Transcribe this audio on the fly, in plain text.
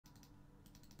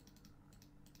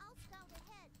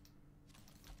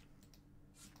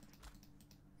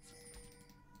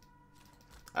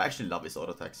I actually love his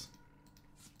auto attacks.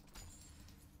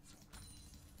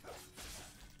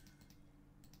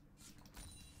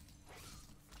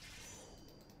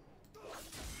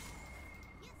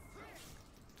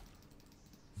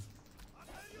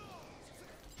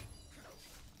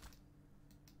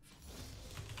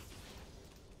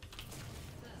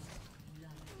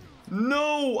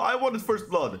 No, I wanted first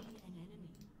blood.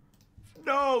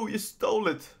 No, you stole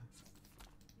it.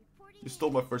 You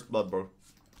stole my first blood, bro.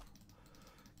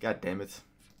 God damn it.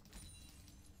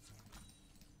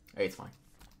 Hey, it's fine.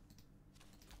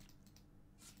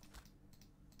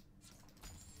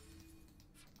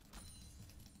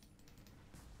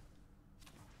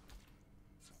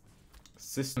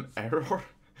 System error?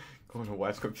 Going to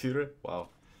wife's computer? Wow.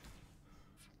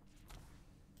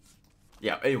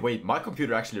 Yeah, hey, wait, my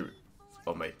computer actually...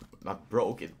 Oh, mate, not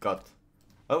broke, it got...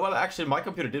 Oh, well, actually, my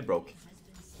computer did break.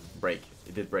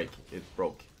 It did break. It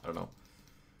broke. I don't know.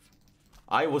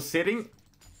 I was sitting...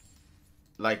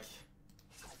 Like...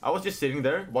 I was just sitting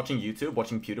there, watching YouTube,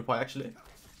 watching PewDiePie, actually.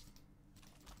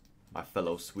 My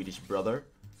fellow Swedish brother.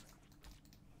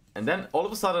 And then, all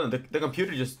of a sudden, the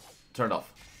computer just turned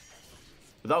off.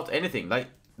 Without anything, like,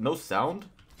 no sound.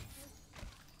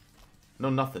 No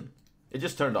nothing. It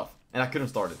just turned off. And I couldn't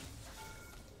start it.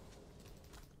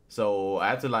 So I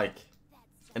had to like...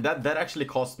 And that actually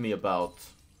cost me about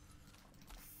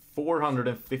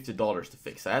 $450 to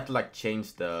fix. I had to like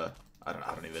change the... I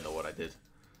don't even know what I did.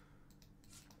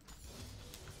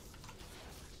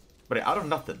 But out of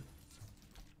nothing.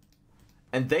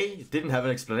 And they didn't have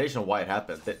an explanation of why it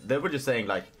happened. They were just saying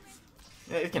like...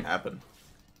 Yeah, it can happen.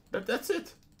 That's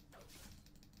it.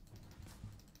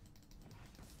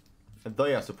 And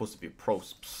they are supposed to be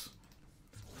pros. Psst.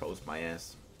 Pros my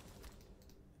ass.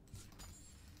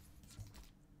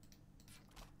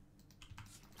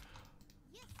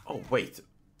 Oh wait,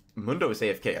 Mundo is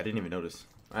AFK. I didn't even notice.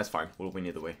 That's fine. We'll win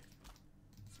either way.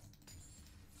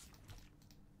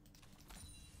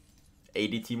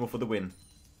 80 Teemo for the win.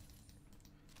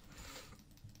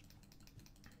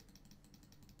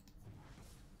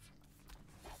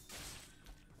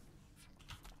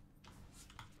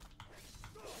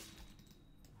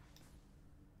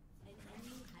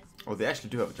 Oh, they actually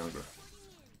do have a jungler.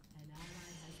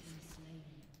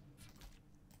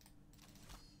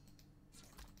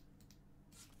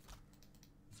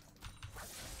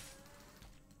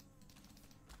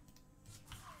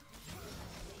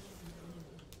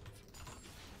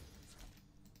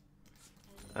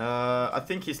 I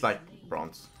think he's like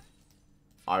bronze.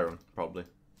 Iron, probably.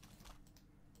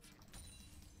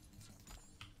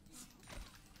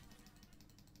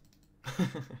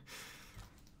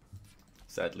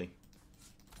 Sadly.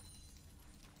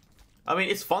 I mean,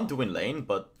 it's fun to win lane,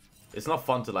 but it's not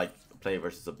fun to like play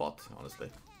versus a bot, honestly.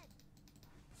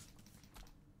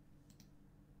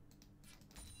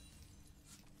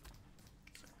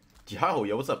 Jiao,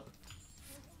 yo, what's up?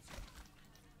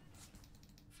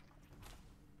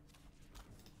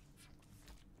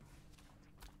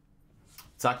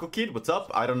 Taco Kid, what's up?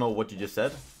 I don't know what you just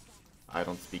said. I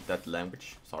don't speak that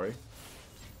language, sorry.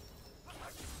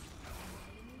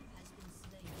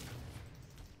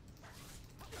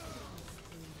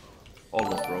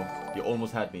 Almost, bro. You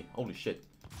almost had me. Holy shit.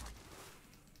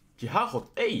 Jiao,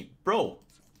 hey, bro.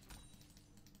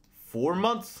 4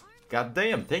 months? God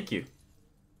damn, thank you.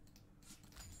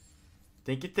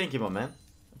 Thank you, my man.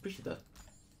 I appreciate that.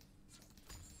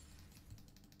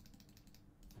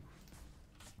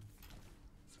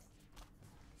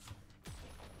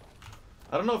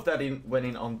 I don't know if that went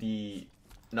in on the...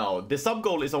 No, the sub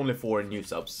goal is only for new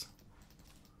subs.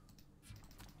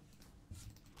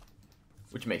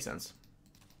 Which makes sense.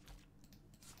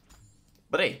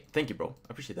 But hey, thank you, bro.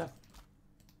 I appreciate that.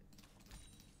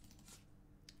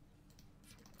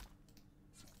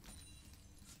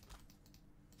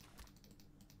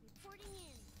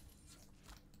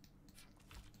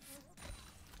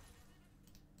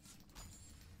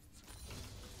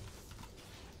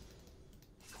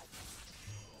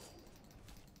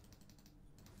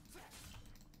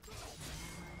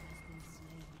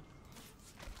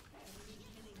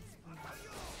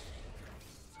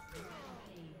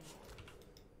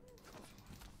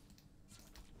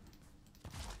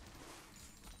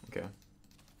 Okay.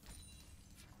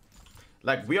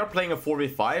 Like, we are playing a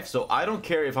 4v5, so I don't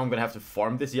care if I'm gonna have to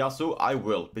farm this Yasuo. I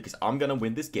will, because I'm gonna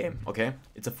win this game, okay?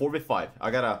 It's a 4v5.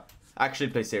 I gotta actually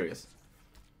play serious.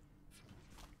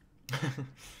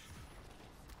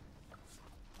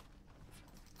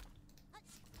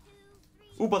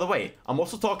 Ooh, by the way, I'm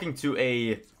also talking to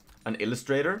an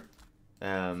illustrator,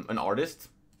 an artist,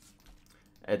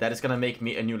 that is gonna make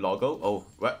me a new logo. Oh,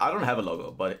 well, I don't have a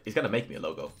logo, but he's gonna make me a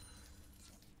logo.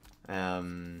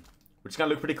 Which is gonna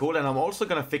look pretty cool, and I'm also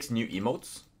gonna fix new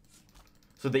emotes.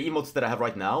 So the emotes that I have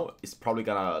right now is probably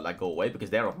gonna like go away because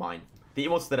they're not mine. The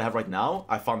emotes that I have right now,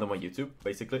 I found them on YouTube,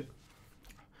 basically.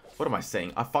 What am I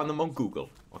saying? I found them on Google.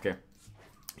 Okay.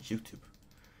 YouTube.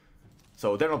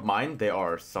 So they're not mine, they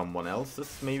are someone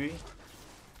else's, maybe.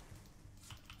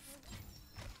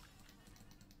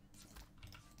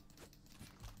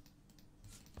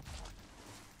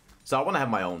 So I want to have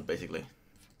my own, basically.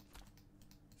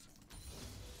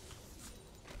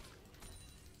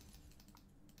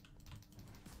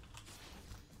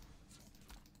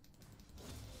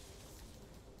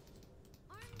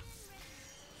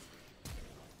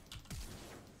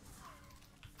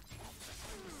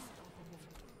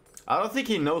 I don't think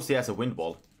he knows he has a wind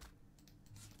wall.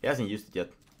 He hasn't used it yet.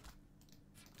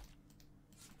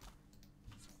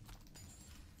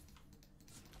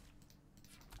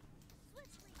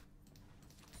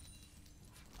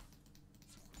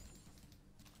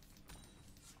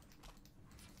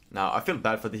 Now, I feel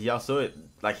bad for the Yasuo.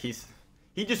 Like, he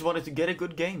just wanted to get a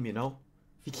good game, you know?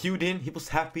 He queued in, he was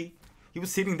happy. He was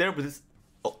sitting there with his...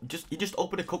 Oh, he just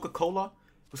opened a Coca-Cola.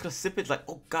 He was gonna sip it like,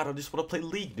 oh god, I just want to play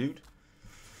League, dude.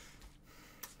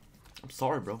 I'm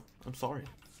sorry, bro. I'm sorry.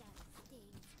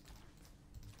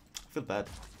 I feel bad.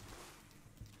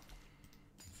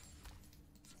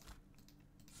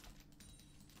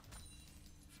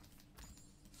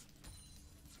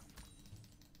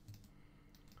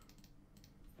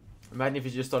 Imagine if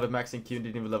you just started maxing Q and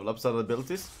didn't even level up some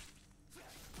abilities.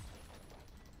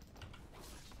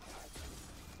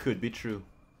 Could be true.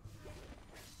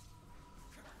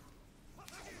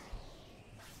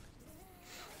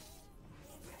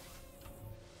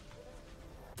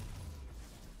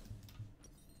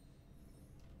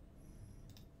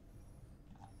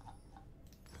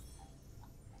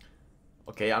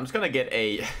 Okay, I'm just gonna get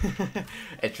a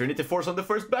a Trinity Force on the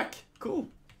first back. Cool.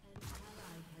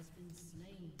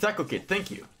 Taco Kid, thank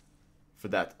you for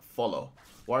that follow.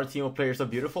 Why are Teemo players so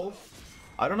beautiful?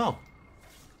 I don't know.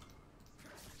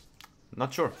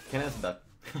 Not sure. Can't answer that.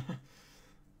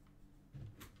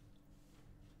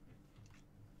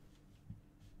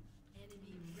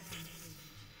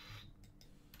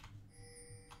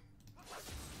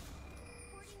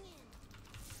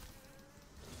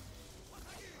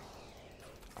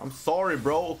 I'm sorry,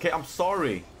 bro. Okay, I'm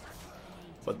sorry.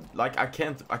 But like I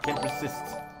can't resist.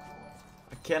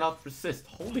 I cannot resist.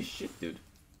 Holy shit, dude.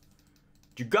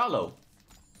 Jugalo.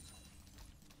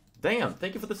 Damn,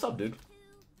 thank you for the sub, dude.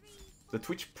 The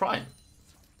Twitch Prime.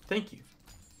 Thank you.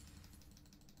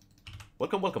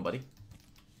 Welcome, welcome, buddy.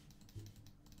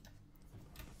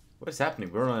 What is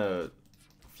happening? We're on a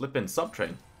flippin' sub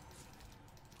train.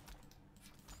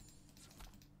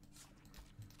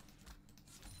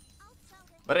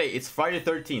 But hey, it's Friday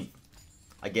 13th.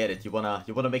 I get it. You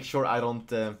wanna make sure I don't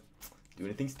do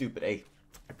anything stupid. Hey,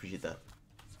 I appreciate that.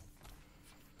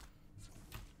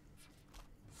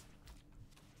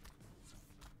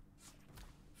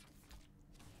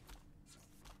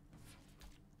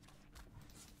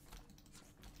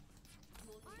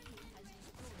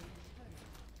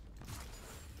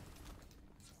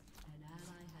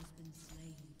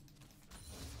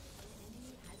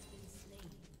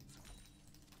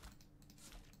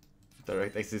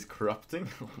 DirectX is corrupting?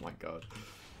 Oh my god.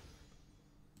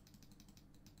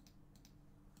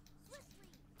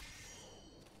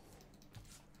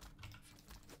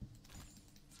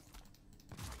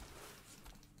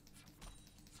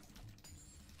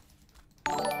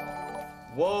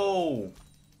 Whoa!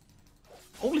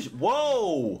 Holy sh-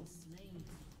 Whoa!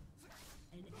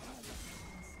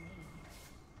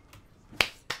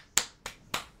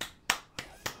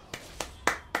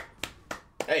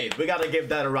 Hey, we gotta give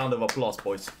that a round of applause,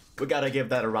 boys. We gotta give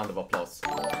that a round of applause.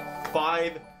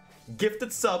 5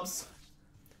 gifted subs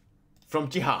from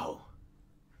Jihao.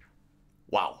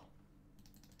 Wow.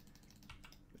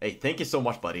 Hey, thank you so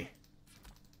much, buddy.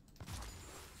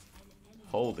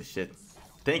 Holy shit.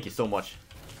 Thank you so much.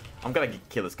 I'm gonna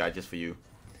kill this guy just for you.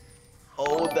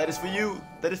 Oh, that is for you.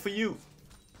 That is for you.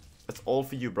 That's all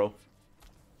for you, bro.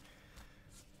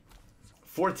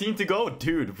 14 to go,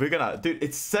 dude. Dude,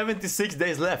 it's 76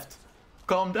 days left.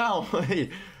 Calm down. Hey,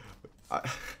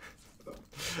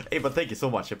 hey, but thank you so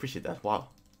much. I appreciate that. Wow.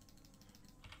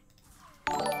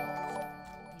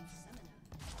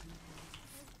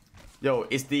 Yo,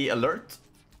 is the alert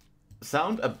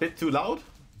sound a bit too loud?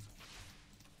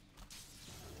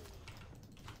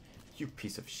 You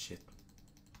piece of shit.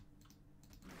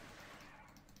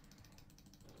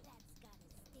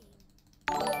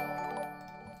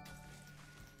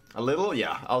 A little?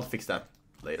 Yeah, I'll fix that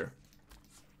later.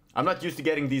 I'm not used to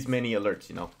getting these many alerts,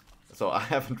 you know. So I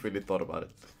haven't really thought about it.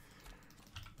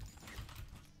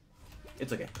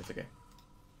 It's okay. It's okay.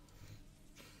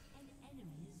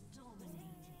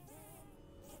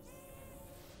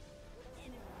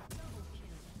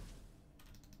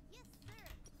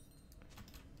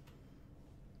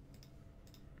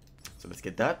 So let's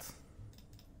get that.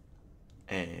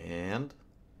 And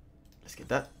let's get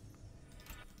that.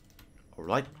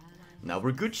 Alright. Now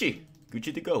we're Gucci.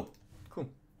 Gucci to go. Cool.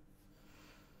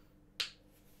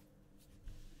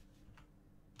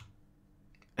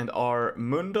 And our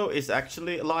Mundo is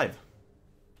actually alive.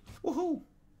 Woohoo!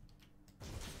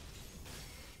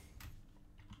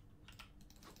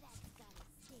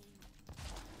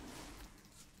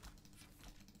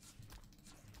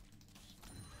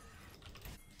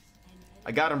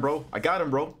 I got him, bro. I got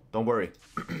him, bro. Don't worry.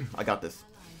 I got this.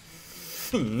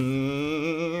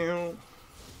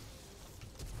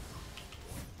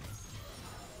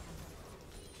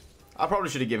 I probably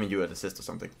should have given you an assist or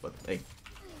something, but hey.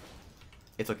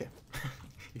 It's okay.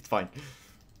 It's fine.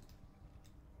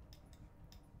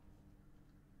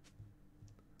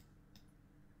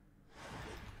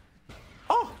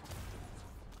 Oh!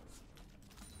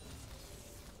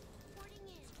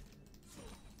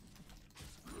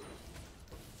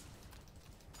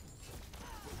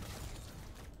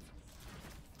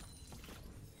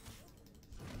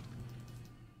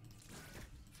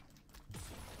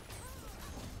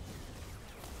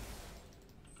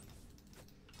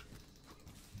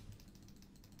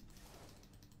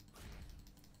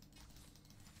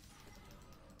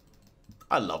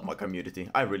 I love my community.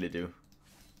 I really do.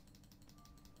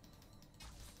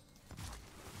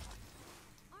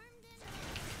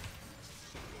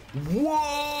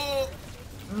 Whoa!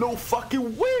 No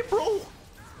fucking way, bro!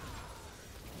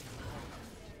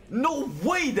 No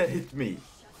way that hit me!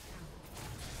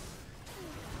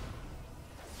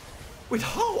 Wait,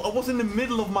 how? I was in the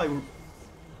middle of my...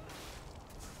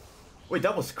 Wait,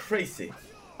 that was crazy.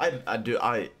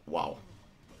 Wow.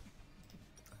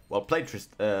 Well played,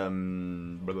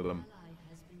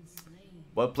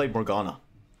 well played, Morgana.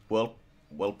 Well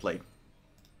played.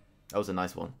 That was a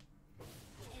nice one.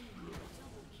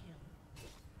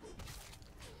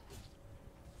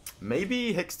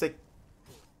 Maybe Hextech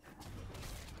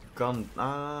gun.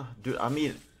 Dude, I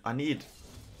need.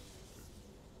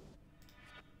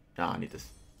 Nah, I need this.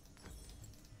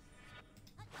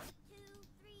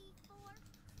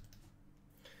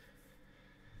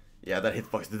 Yeah, that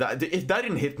hitbox. If that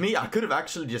didn't hit me, I could have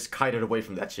actually just kited away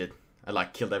from that shit and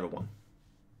like killed everyone.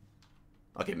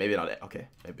 Okay, maybe not. Okay,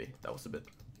 maybe that was a bit.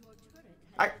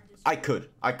 I could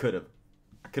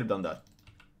have done that.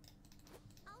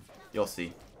 You'll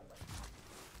see.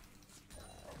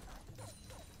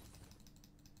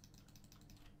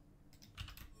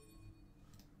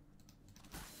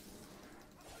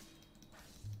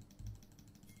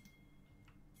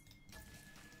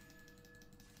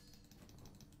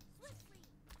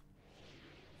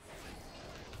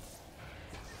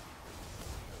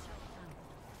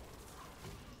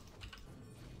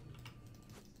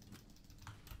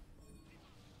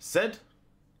 Said,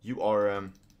 you are,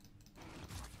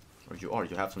 or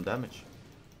you have some damage.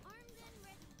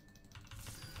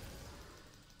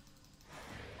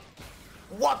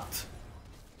 What?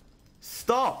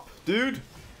 Stop, dude.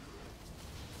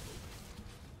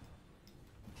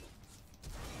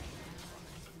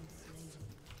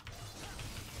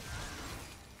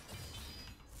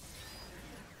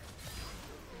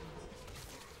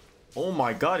 Oh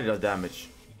my god, it does damage.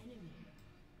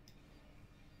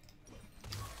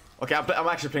 Okay, I'm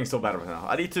actually playing so bad right now.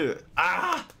 I need to...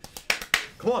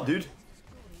 Come on, dude.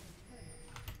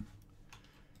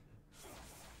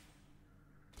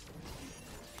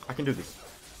 I can do this.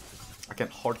 I can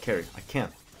hard carry. I can.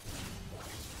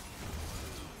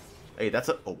 Hey, that's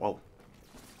a... Oh, wow.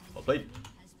 Well played.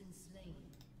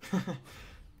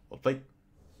 Well played.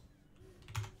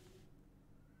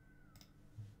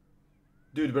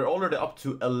 Dude, we're already up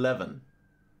to 11.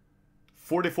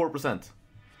 44%.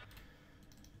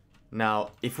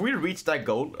 Now, if we reach that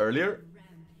goal earlier,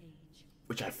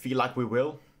 which I feel like we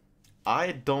will,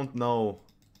 I don't know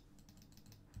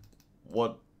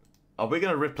what... Are we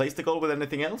gonna replace the goal with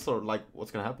anything else, or like,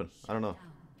 what's gonna happen? I don't know.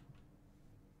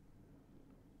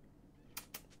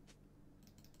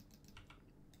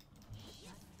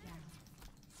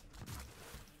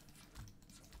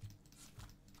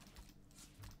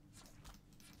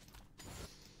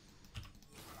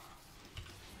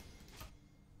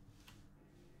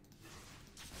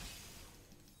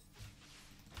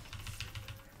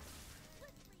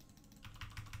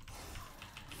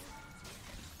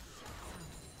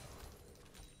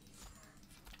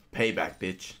 Payback,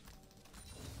 bitch.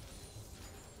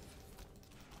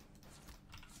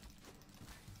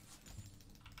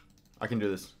 I can do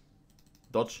this.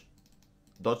 Dodge.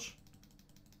 Dodge.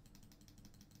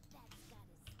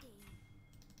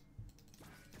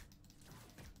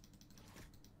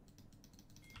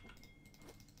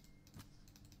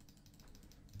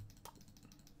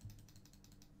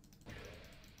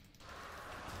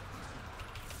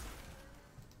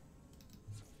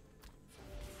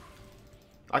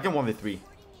 I can 1v3.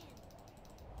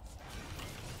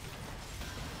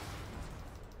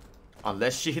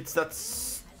 Unless she hits that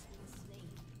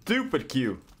stupid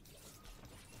Q.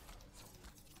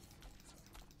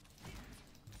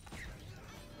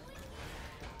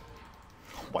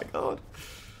 Oh my god.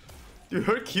 Dude,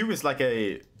 her Q is like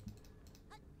a...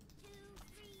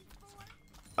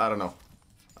 I don't know.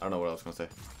 I don't know what I was gonna say.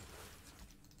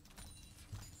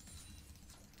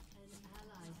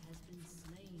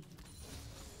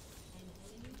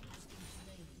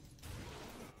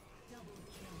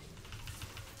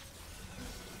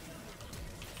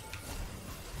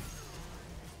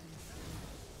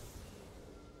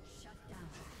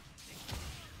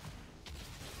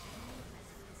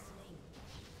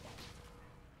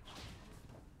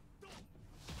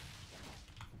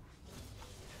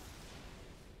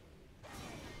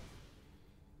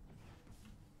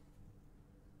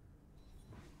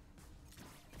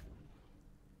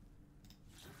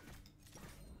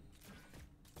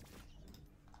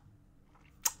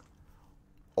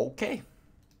 Okay.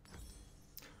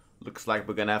 Looks like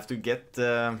we're gonna have to get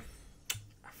a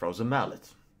frozen mallet.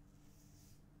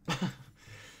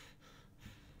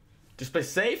 Just play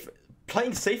safe.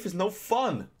 Playing safe is no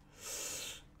fun.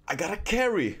 I gotta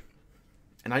carry.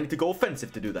 And I need to go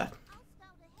offensive to do that.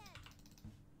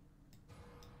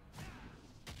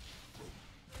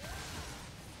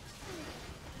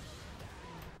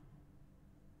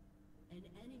 An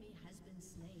enemy has been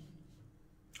slain.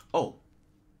 Oh.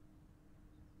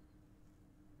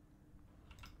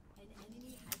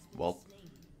 Well,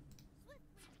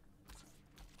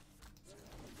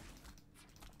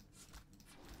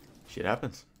 shit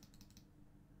happens.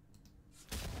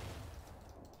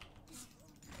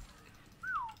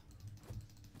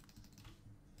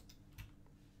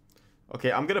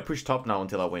 Okay, I'm gonna push top now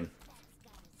until I win.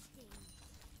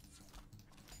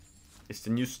 It's the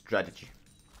new strategy.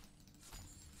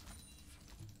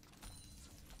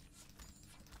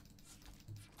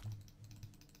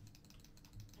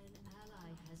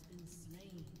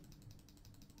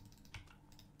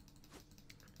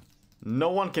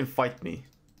 No one can fight me.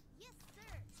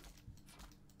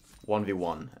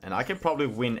 1v1. And I can probably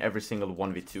win every single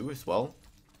 1v2 as well.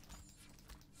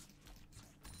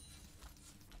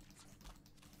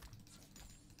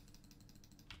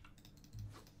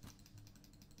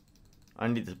 I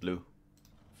need this blue.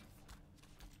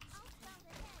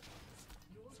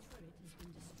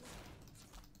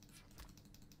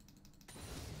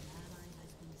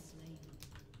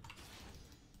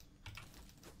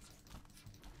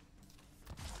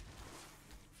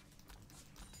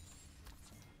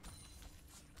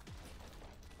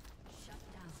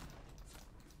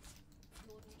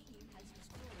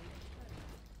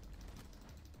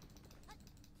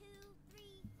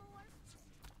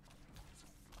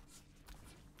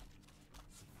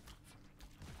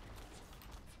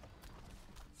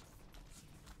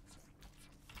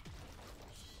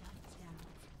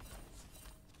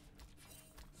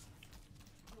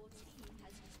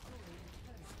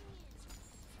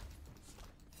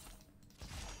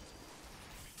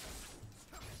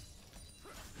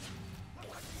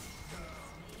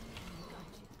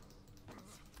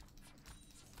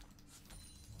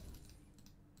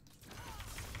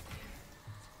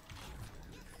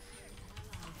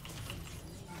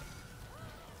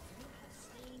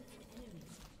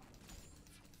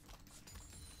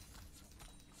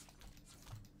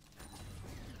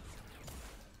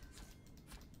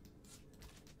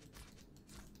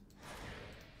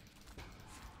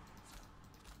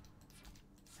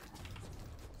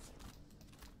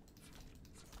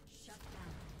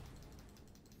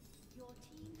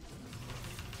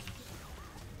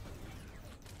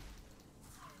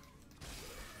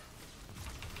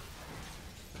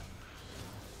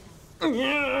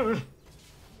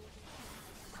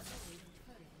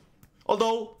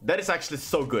 Although that is actually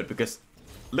so good because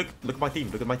look at my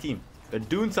team, look at my team. They're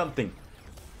doing something.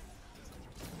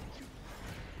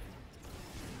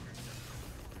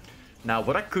 Now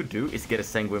what I could do is get a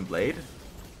Sanguine Blade.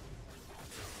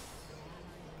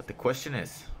 But the question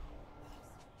is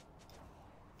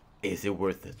it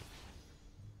worth it?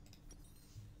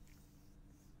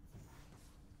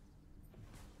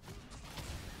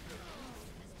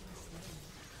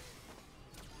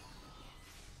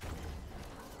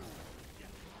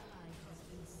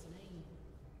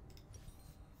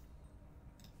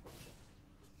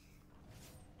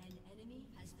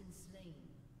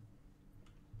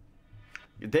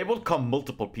 They will come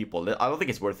multiple people. I don't think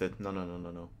it's worth it. No, no, no,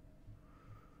 no, no.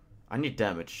 I need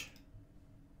damage.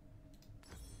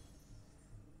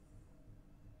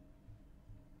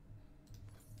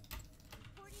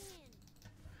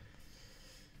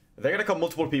 They're gonna come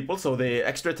multiple people, so the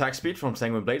extra attack speed from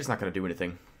Sanguine Blade is not gonna do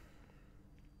anything.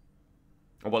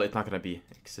 Well, it's not gonna be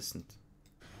existent.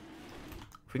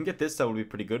 If we can get this, that will be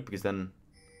pretty good, because then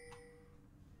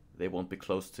they won't be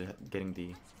close to getting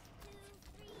the...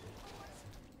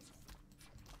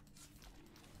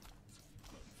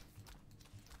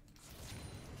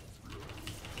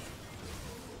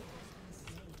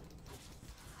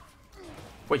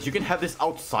 Wait, you can have this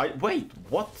outside? Wait,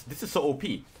 what? This is so OP.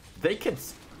 They can...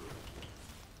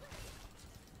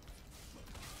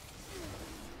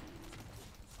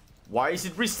 Why is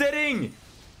it resetting?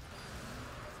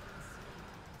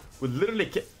 We literally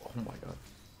can... Oh my god.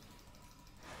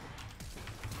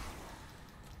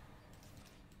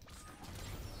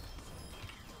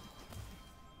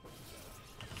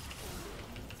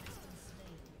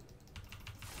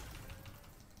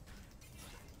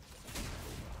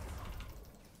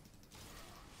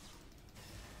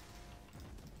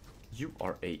 You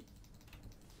are a...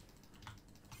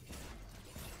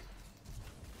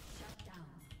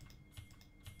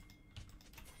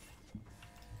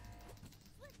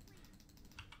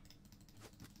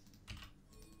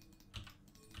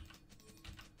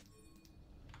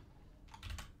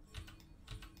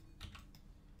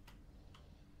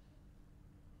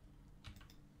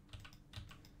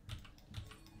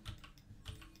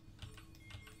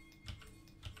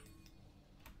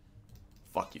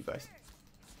 Fuck you guys.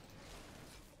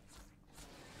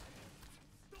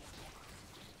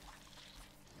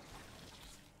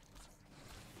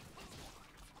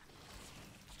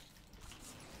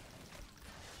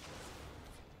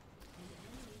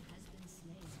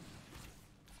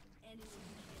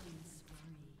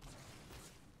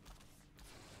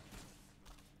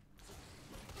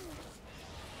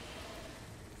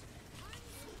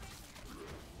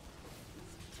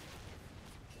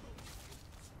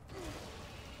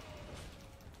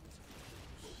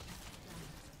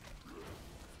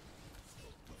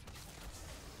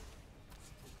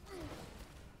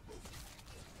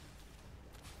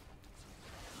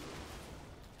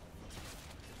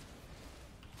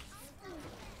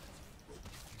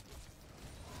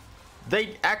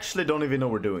 They actually don't even know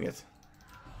we're doing it.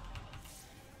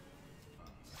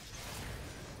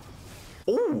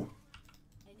 Ooh!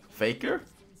 Faker?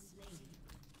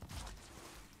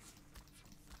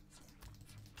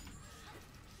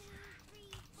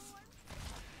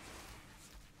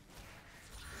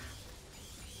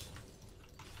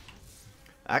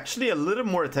 Actually, a little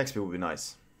more attack speed would be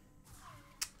nice.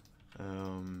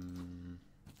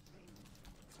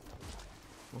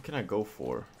 What can I go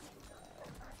for?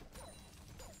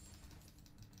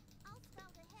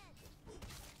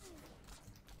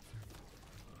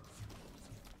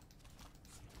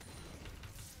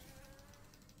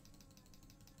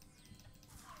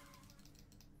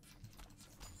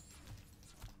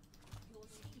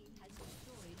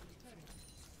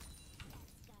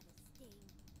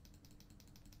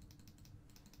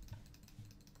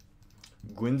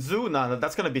 Guinzu? Nah,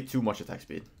 that's gonna be too much attack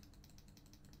speed.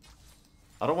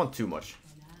 I don't want too much.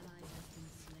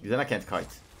 Then I can't kite.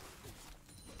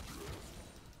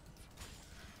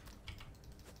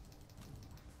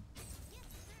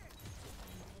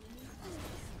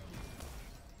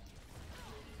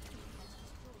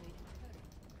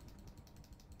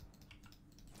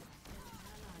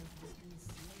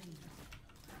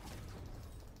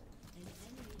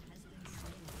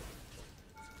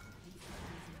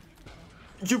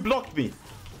 You blocked me!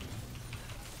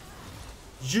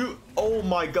 You... Oh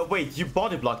my god, wait, you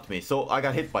body blocked me, so I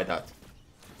got hit by that.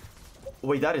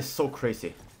 Wait, that is so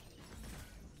crazy.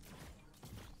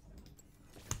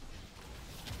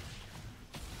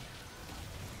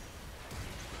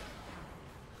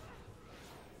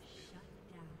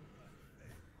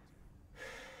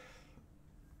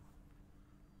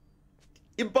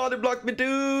 You body blocked me,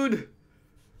 dude!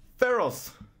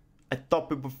 Feroz! I thought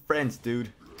we were friends,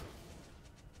 dude.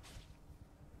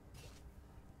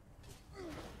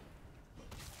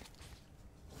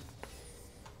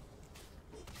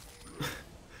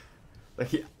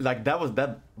 Like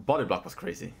that body block was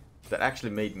crazy. That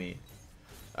actually made me...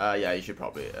 yeah, you should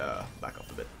probably back off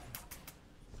a bit.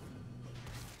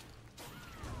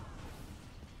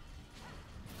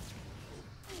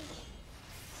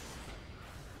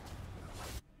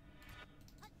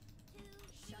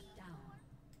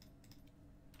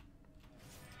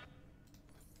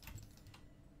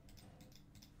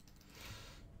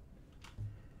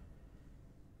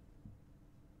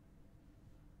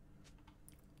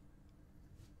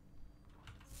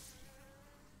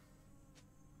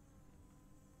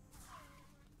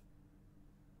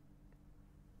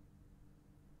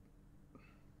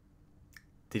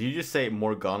 Did you just say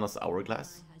Morgana's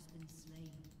Hourglass? Has been slain.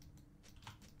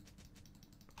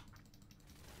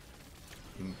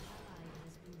 Hmm. Ally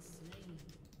has been slain.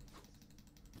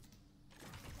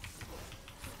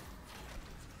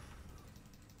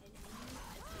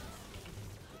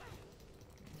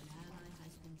 An ally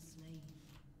has been slain.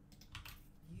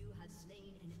 You have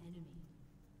slain an enemy.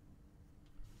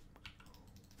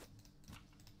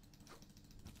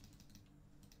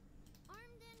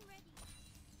 Armed and ready.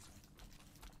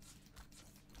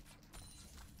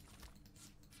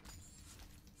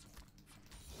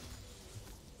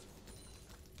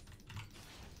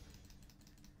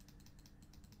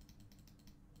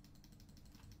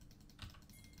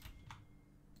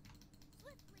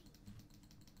 Swiftly.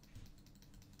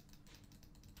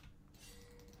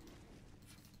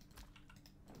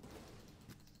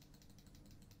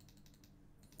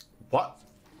 What?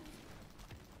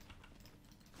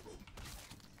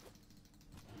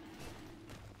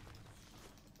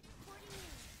 Reporting in.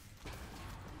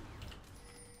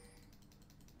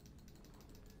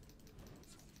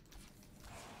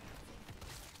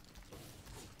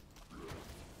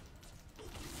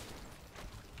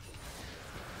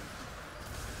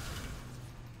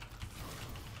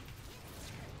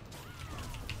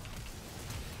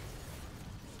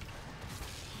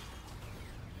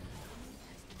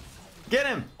 Get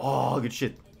him! Oh, good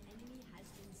shit. An enemy has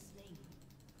been slain.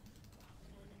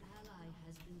 An ally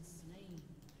has been slain.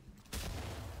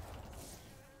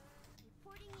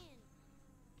 Reporting in.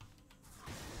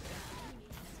 Enemy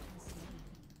has been slain.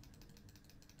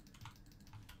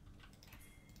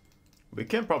 We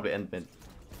can probably end mid.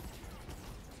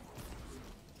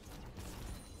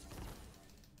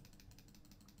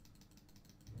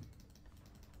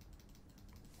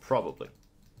 Probably.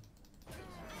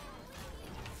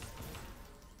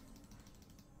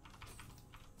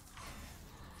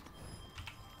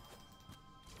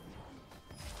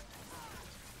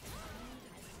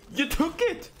 You took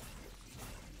it!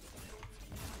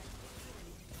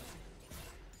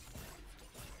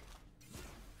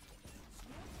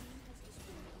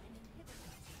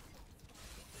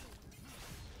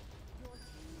 Your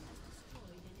team has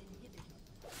destroyed an inhibitor.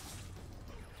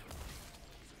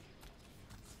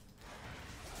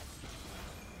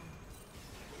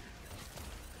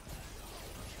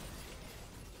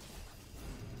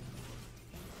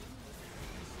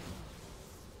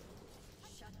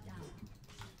 Shut down.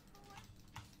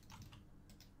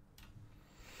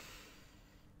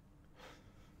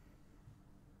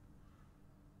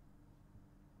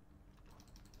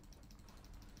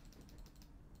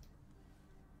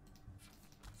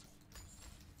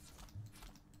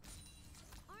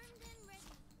 Armed and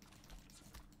ready.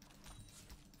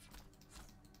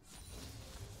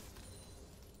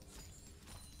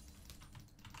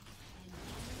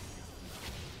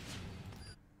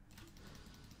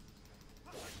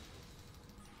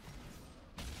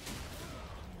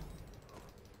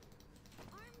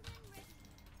 Armed and ready.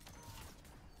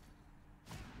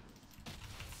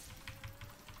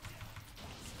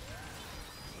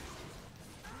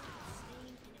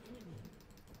 Slain an enemy.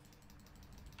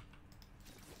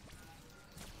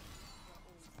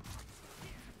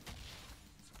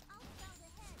 Outbound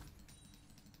ahead.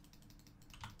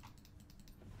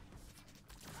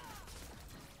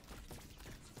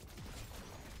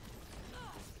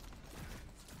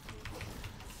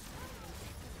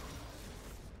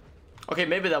 Okay,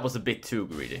 maybe that was a bit too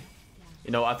greedy.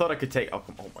 You know, I thought I could take... Oh,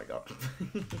 oh my god.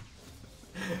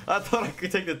 I thought I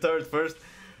could take the turret first,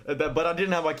 but I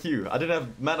didn't have my Q. I didn't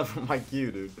have mana from my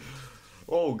Q, dude.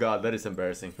 Oh god, that is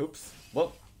embarrassing. Oops.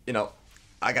 Well, you know,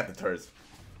 I got the turrets.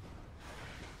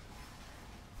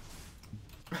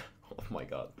 Oh my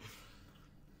god.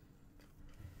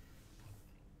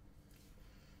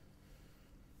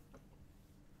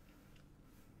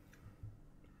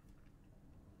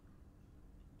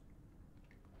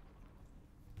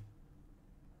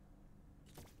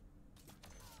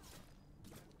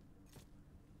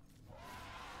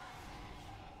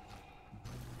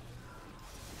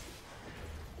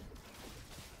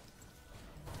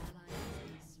 Ally has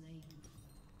been slain.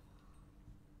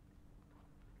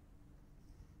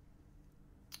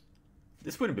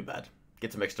 This wouldn't be bad.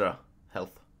 Get some extra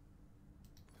health.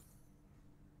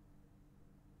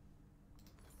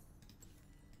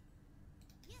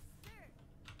 Yes, sir.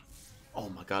 Oh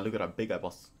my god, look at how big I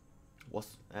was.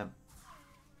 Am.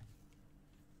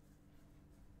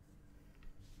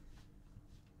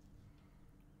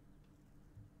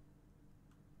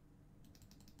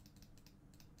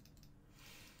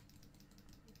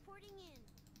 Reporting in.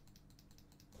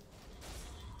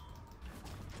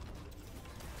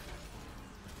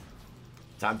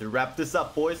 Time to wrap this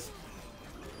up, boys.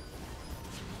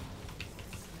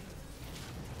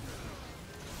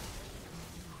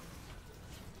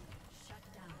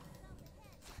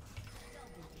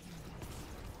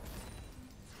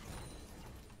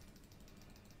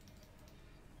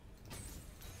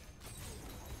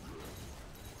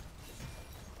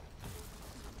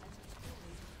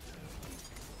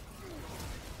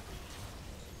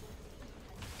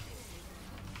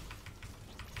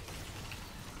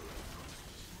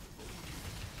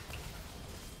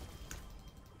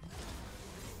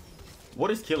 What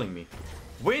is killing me?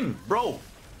 Win, bro!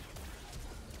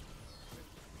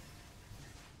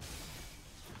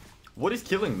 What is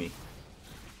killing me?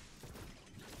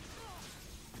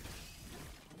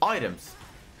 Items.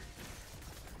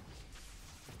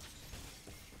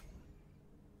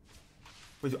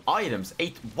 Wait, items?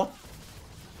 8, what?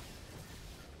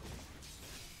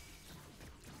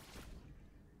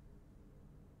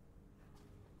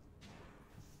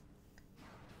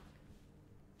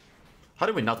 How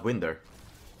did we not win there?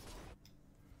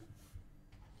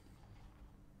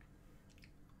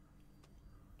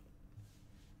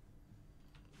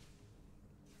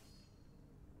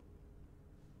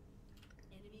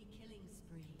 Enemy killing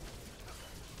spree.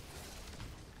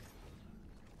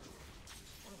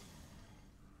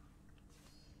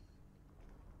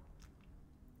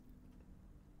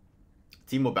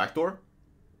 Teemo backdoor?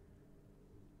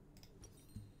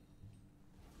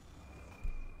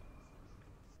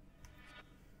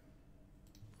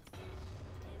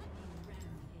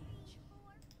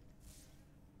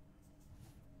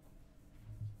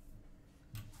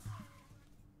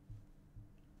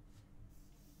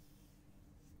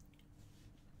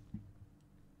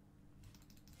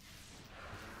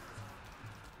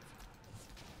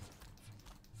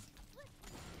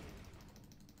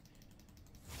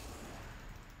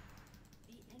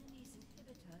 The enemy's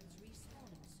inhibitor is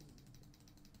respawning soon.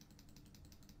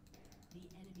 The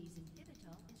enemy's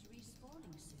inhibitor is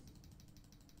respawning soon.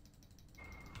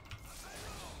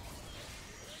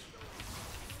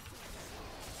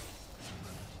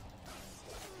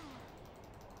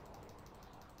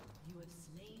 You have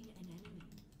slain an enemy.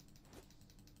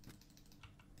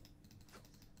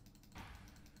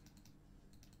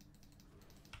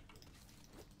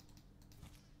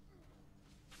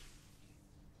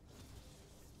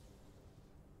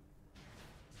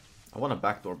 I want a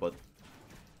backdoor, but...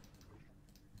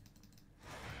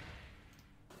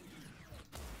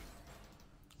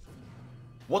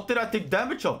 What did I take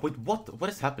damage of? Wait, what? What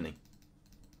is happening?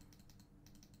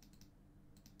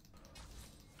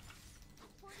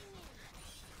 Reporting in.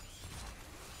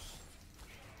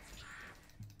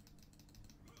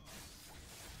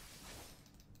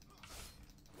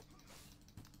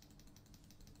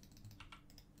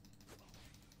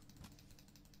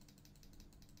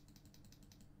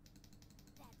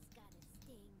 That's gotta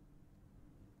sting.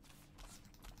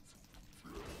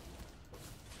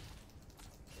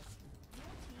 Your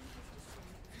team has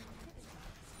destroyed an inhibitor.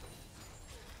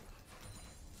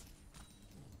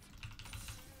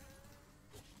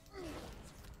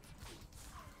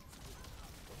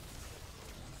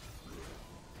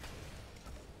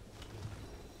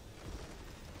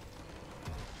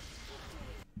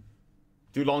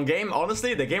 Too long game?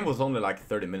 Honestly, the game was only like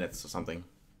 30 minutes or something.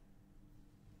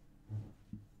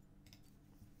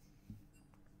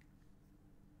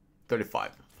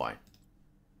 35, fine.